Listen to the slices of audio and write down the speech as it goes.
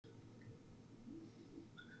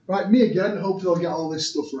Right, me again. Hopefully I'll get all this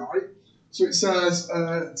stuff right. So it says,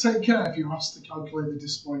 take care if you're asked to calculate the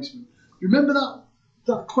displacement. You remember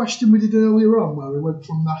that question we did earlier on where we went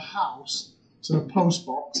from the house to the post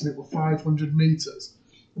box and it was 500 metres?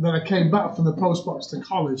 And then I came back from the post box to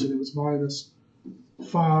college and it was minus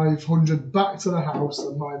 500 back to the house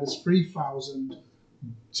and minus 3,000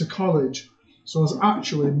 to college. So I was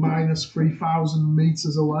actually minus 3,000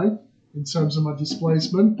 metres away in terms of my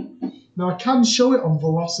displacement. Now I can show it on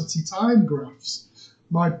velocity time graphs.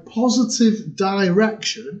 My positive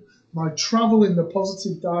direction, my travel in the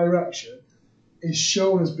positive direction, is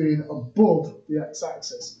shown as being above the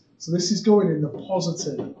x-axis. So this is going in the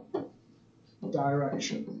positive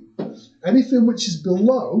direction. Anything which is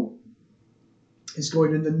below is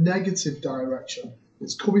going in the negative direction.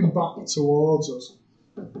 It's coming back towards us.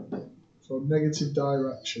 So negative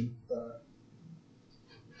direction there.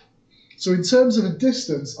 So in terms of a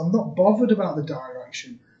distance, I'm not bothered about the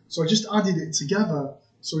direction. So I just added it together.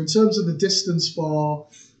 So in terms of the distance for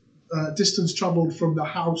distance travelled from the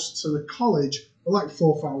house to the college, like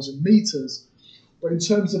 4,000 metres. But in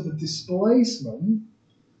terms of the displacement,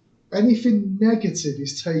 anything negative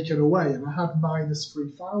is taken away, and I had minus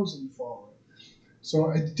 3,000 for it.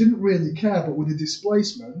 So I didn't really care, but with the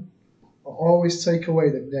displacement, I always take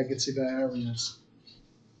away the negative areas.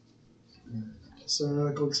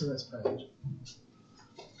 So go to the next page.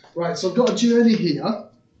 Right, so I've got a journey here.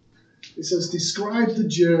 It says describe the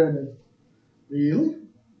journey. Really?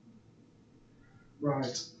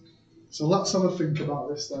 Right. So let's have a think about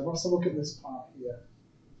this then. Let's have a look at this part here.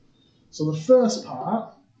 So the first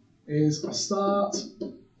part is I start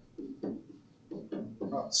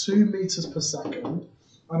at 2 meters per second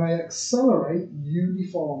and I accelerate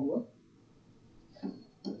uniformly.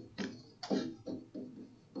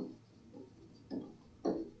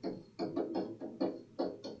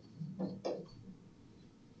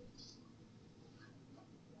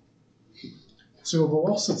 To a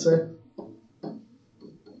velocity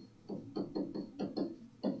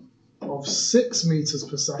of 6 meters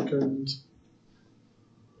per second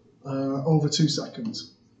over 2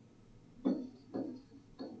 seconds.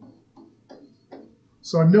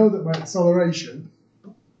 So I know that my acceleration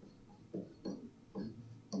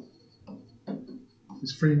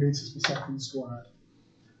is 3 meters per second squared.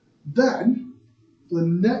 Then, for the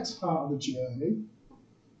next part of the journey,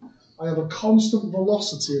 I have a constant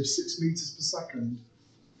velocity of 6 meters per second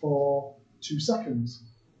for 2 seconds.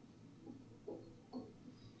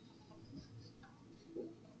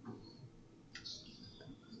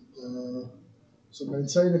 So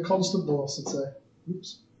maintain a constant velocity.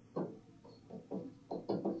 Oops.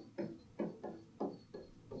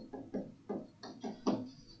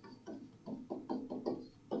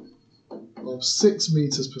 Of 6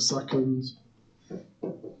 meters per second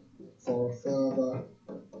for a further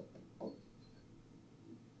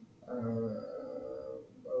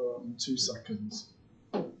 2 seconds.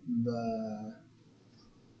 There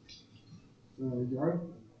we go.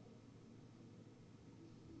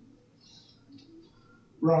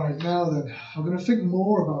 Right, now then, I'm going to think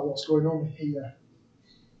more about what's going on here.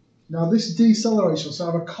 Now this deceleration, so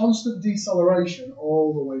I have a constant deceleration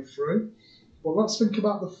all the way through, but let's think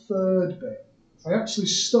about the third bit. I actually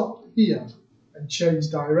stop here and change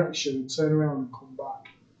direction and turn around and come back.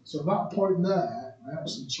 So at that point there, I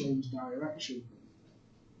actually change direction.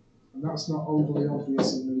 And that's not overly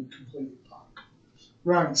obvious in the completed pack.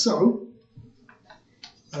 Right, so,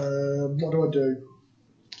 what do I do?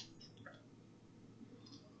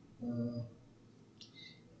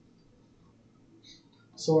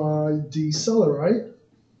 So I decelerate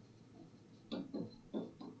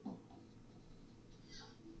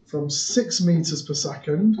from 6 meters per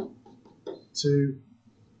second to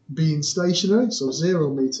being stationary, so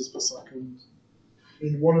 0 meters per second,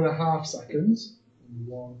 in 1.5 seconds.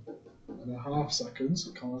 1.5 seconds,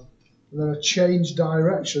 and then I change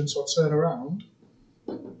direction, so I turn around.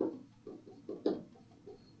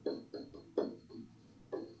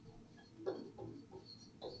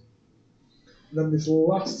 And then this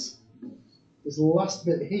last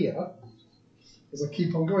bit here, as I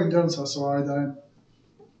keep on going down, so I then.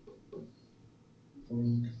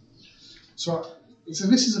 So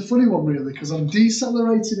this is a funny one really, because I'm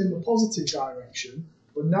decelerating in the positive direction,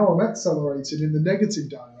 but now I'm accelerating in the negative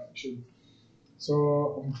direction.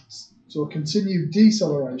 So I continue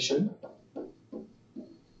deceleration.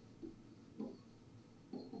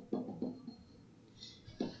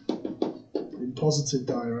 In positive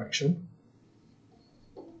direction.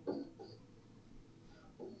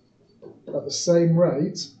 At the same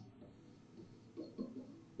rate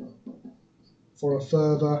for a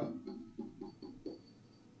further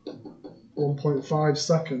 1.5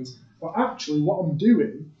 seconds. But actually what I'm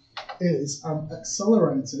doing is I'm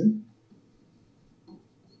accelerating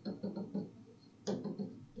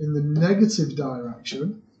in the negative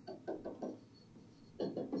direction.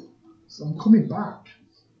 So I'm coming back.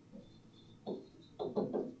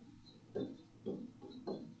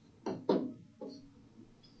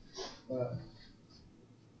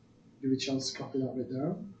 Give me a chance to copy that bit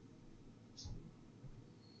down.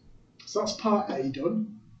 So that's part A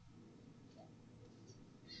done.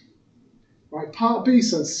 Right, part B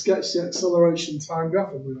says sketch the acceleration time graph.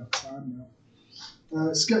 I'm running out of time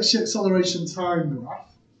now. Sketch the acceleration time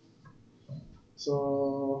graph.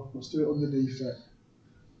 So let's do it underneath it.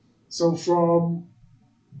 So from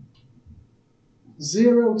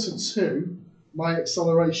 0 to 2, my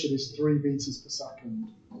acceleration is 3 meters per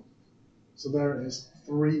second. So there it is,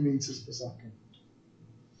 3 meters per second.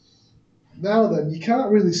 Now then, you can't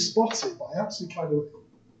really spot it, but I actually kind of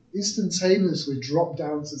instantaneously drop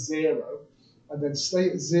down to 0 and then stay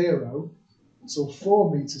at 0 until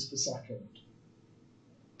 4 meters per second.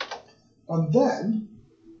 And then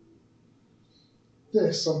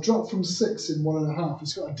this, I've dropped from 6 in 1.5.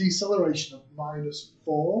 It's got a deceleration of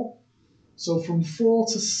 -4. So from 4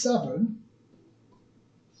 to 7,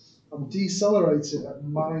 I'm decelerating at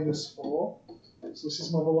 -4. So this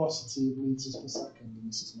is my velocity in meters per second, and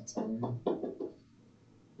this is my time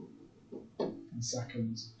in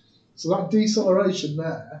seconds. So that deceleration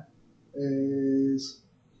there is,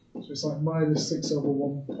 so it's like -6 over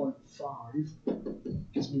 1.5,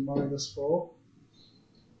 gives me -4.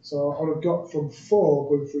 So what I've got from 4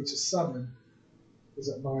 going through to 7 is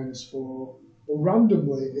at -4. But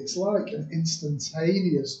randomly, it's like an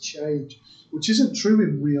instantaneous change, which isn't true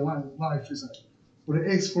in real life, is it? But it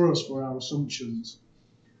is for us, for our assumptions.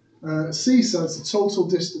 C says the total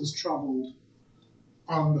distance travelled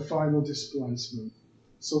and the final displacement.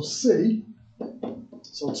 So C,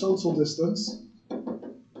 so total distance.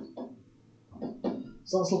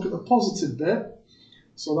 So let's look at the positive bit.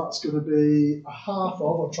 So that's going to be a half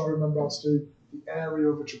of, I'll try to remember how to do the area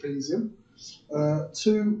of a trapezium.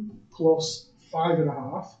 2 plus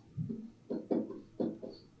 5.5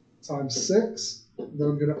 times 6. And then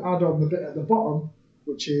I'm going to add on the bit at the bottom,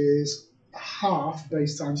 which is a half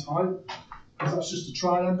base times height, because that's just a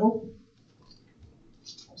triangle.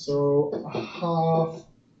 So a half,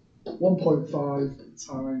 1.5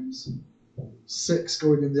 times 6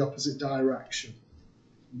 going in the opposite direction.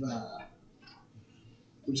 There.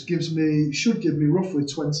 Which gives me, should give me roughly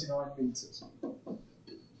 29 meters.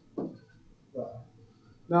 There.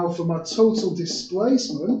 Now for my total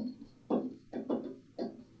displacement,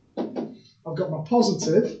 I've got my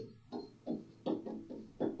positive,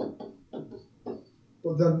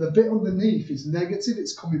 but then the bit underneath is negative,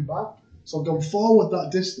 it's coming back. So I've gone forward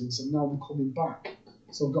that distance and now I'm coming back.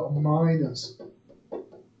 So I've got a minus.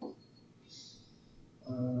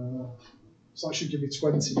 So that should give me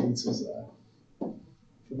 20 meters there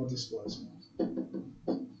for my displacement.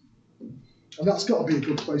 And that's got to be a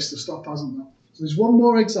good place to stop, hasn't it? So there's one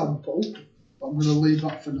more example, but I'm going to leave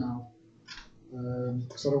that for now.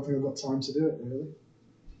 Because I don't think I've got time to do it, really.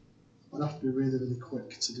 I'd have to be really, really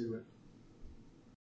quick to do it.